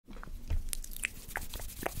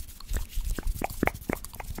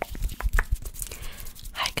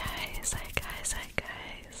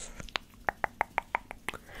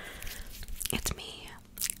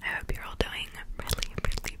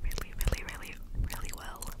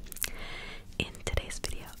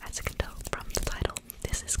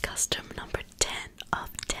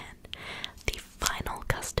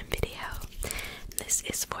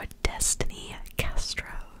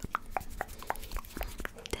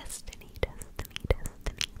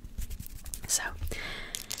So,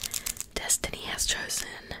 Destiny has chosen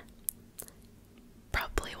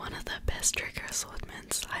probably one of the best trigger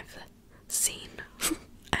assortments I've seen,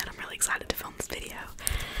 and I'm really excited to film this video.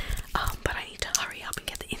 But I need to hurry up and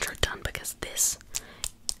get the intro done because this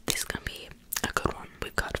is gonna be a good one.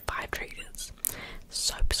 We've got 5 triggers: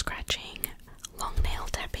 soap scratching, long nail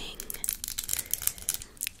tapping,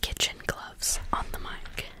 kitchen gloves on the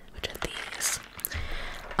mic, which are these,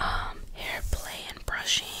 hair play and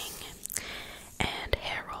brushing, and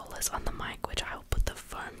hair rollers on the mic, which I will put the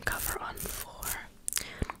foam cover on for.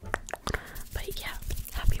 But yeah,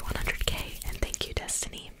 happy 100k, and thank you,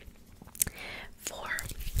 Destiny, for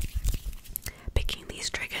picking these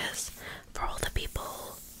triggers. For all the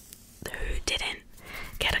people who didn't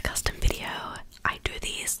get a custom video, I do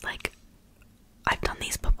these, like, I've done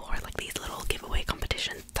these before, like these little giveaway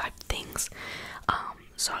competition type things,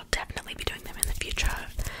 so I'll definitely be doing them in the future.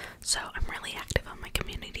 So I'm really active on my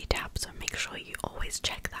community tab, so make sure you always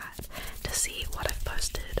check that to see what I've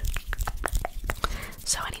posted.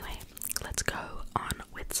 So anyway, let's go on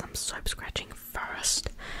with some soap scratching first.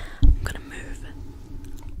 I'm gonna move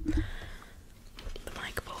the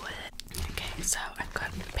mic forward. Okay, so I've got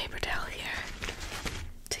a paper towel here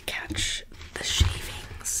to catch the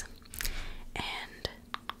shavings, and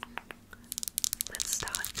let's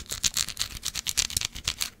start.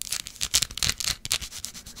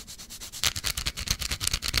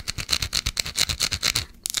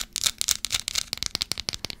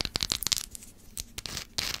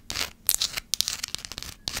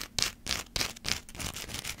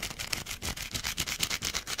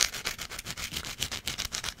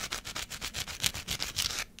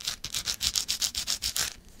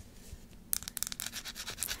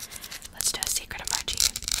 Let's do a secret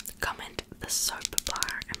emoji. Comment the soap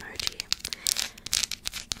bar emoji.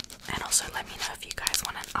 And also let me know if you guys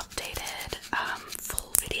want an updated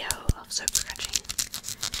full video of soap scratching.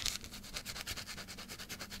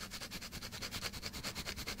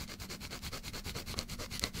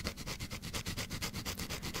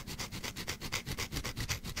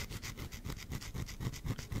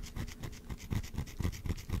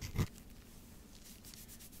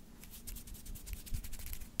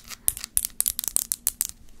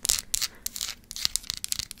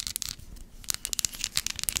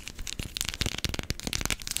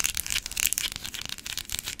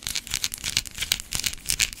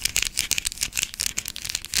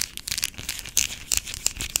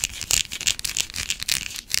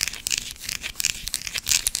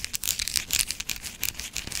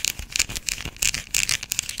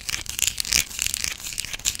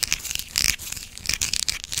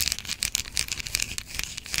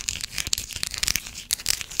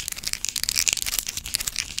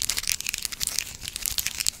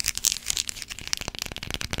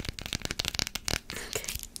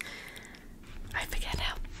 I forget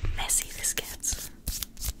how messy this gets.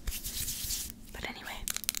 But anyway,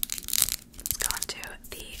 let's go on to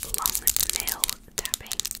the long nail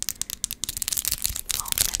tapping.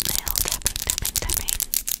 Long nail tapping, tapping, tapping.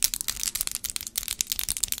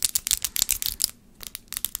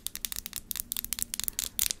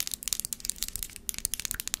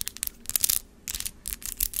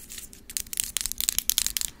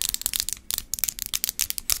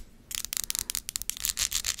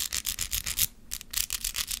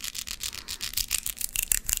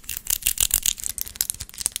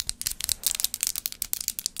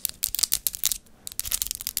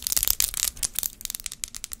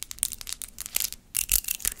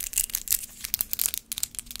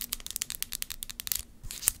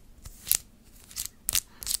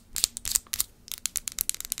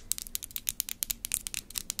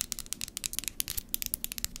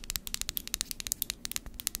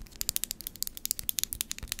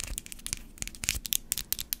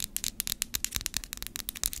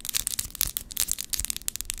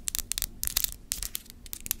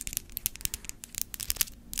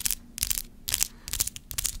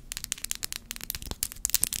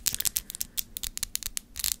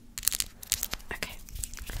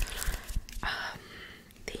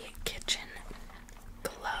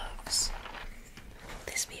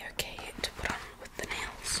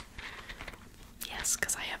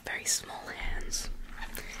 Small hands.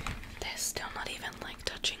 They're still not even like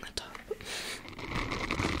touching the top.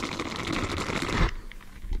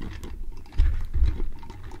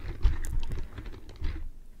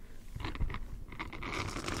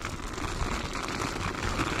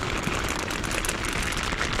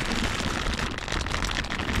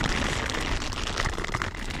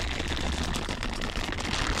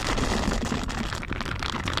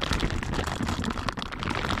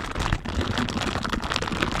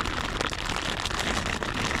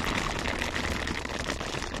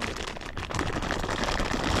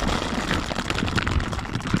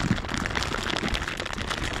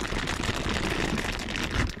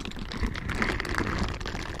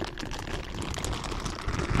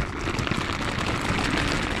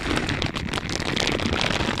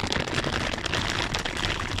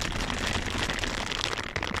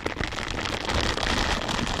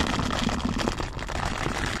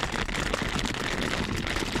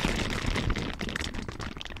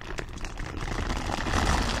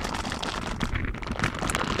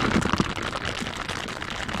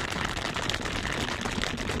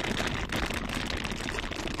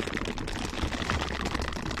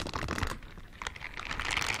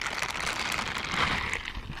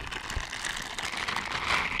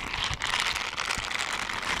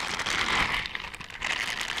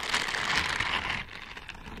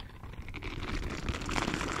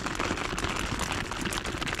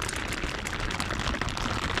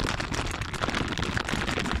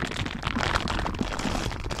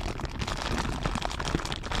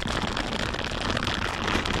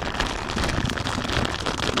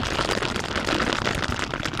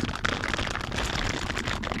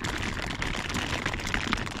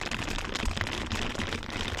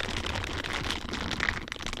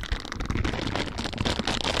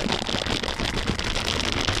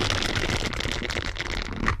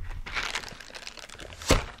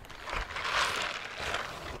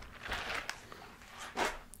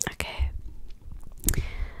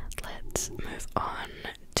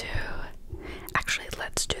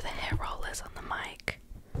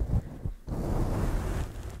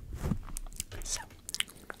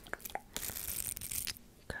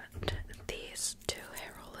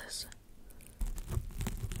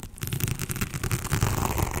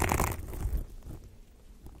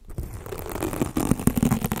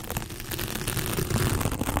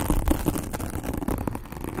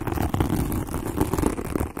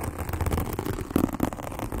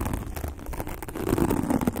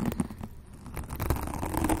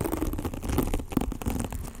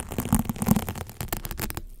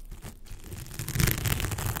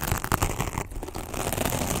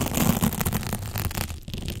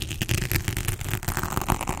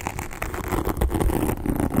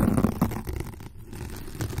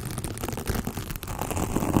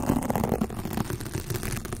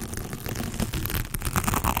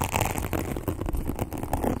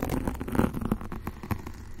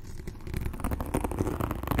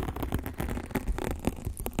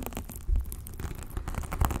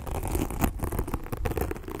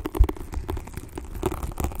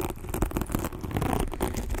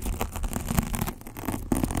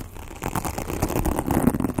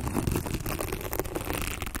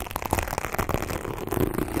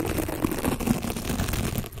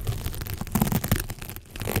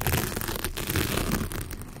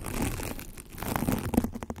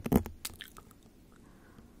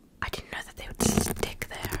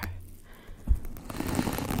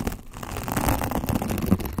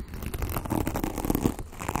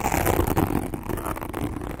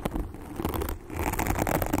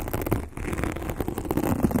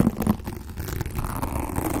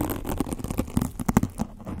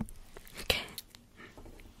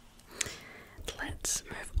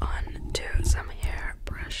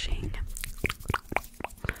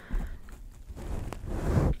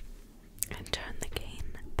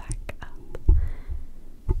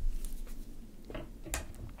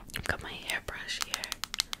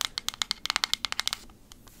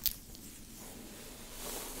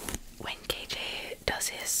 does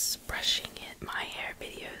his brushing it, my hair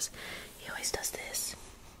videos, he always does this.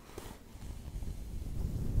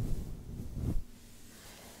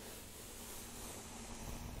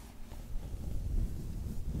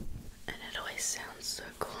 And it always sounds so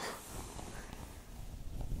cool.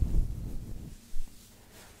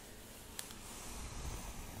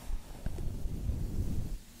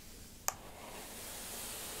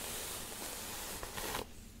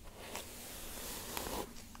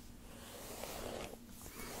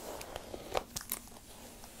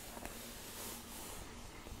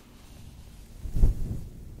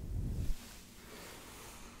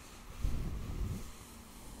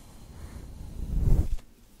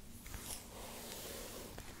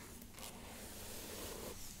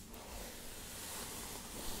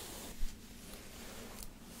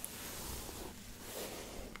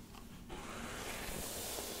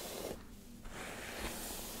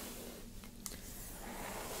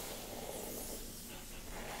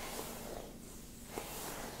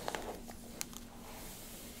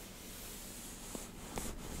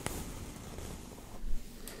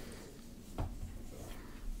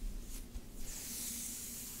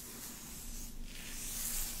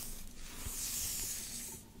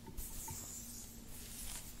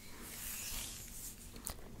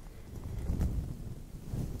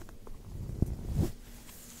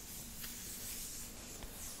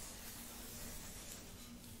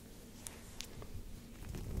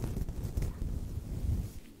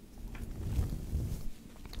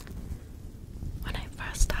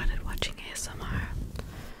 Started watching ASMR,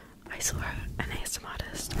 I saw an ASMR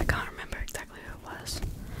artist. I can't remember exactly who it was.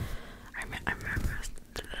 I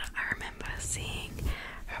remember seeing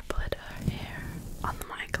her put her hair on the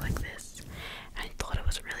mic like this, and I thought it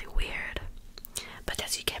was really weird. But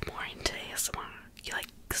as you get more into ASMR, you like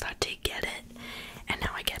start to get it, and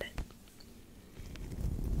now I get it.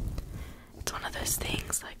 It's one of those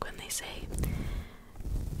things like when they say,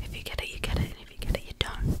 if you get it, you get it, and if you get it, you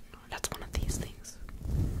don't. That's one of these things.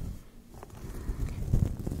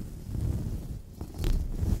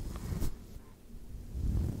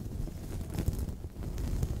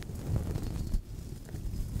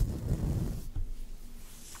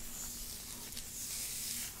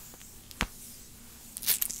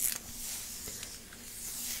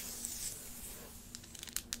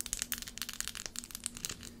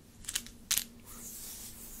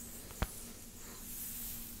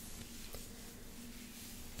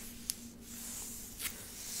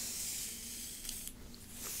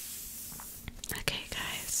 Okay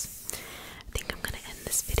guys, I think I'm gonna end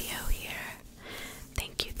this video here.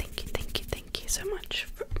 Thank you so much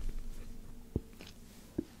for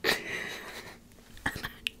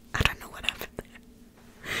I don't know what happened there.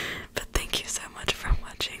 But thank you so much for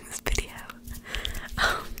watching this video.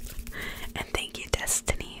 And thank you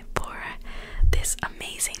Destiny for this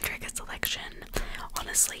amazing trigger selection.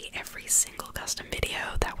 Honestly, every single custom video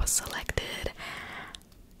that was selected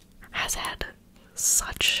has had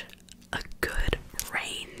such a good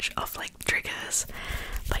range of like triggers.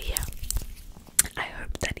 But yeah, I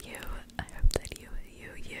hope that you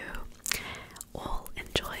all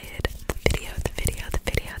enjoyed the video,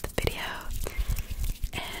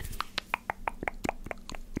 and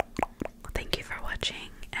thank you for watching,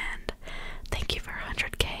 and thank you for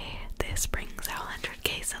 100k. This brings our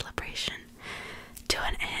 100k celebration to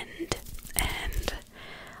an end, and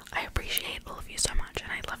I appreciate all of you so much,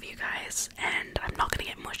 and I love you guys. And I'm not gonna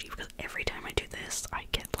get mushy because every time I do this I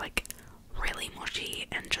get like really mushy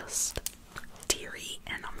and just teary,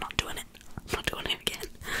 and I'm not doing it again.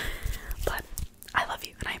 But I love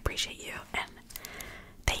you and I appreciate you, and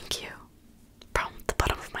thank you from the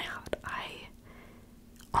bottom of my heart. I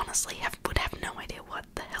honestly would have no idea what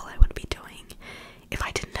the hell I would be doing if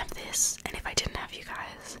I didn't have this, and if I didn't have you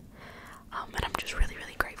guys. And I'm just really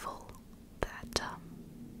grateful that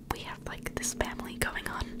we have like this family going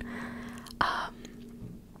on.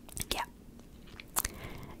 Yeah.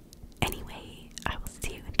 Anyway, I will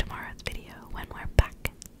see you in tomorrow's video when we're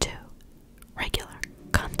back to regular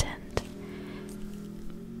content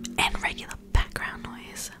and regular background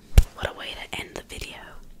noise. What a way to end the video.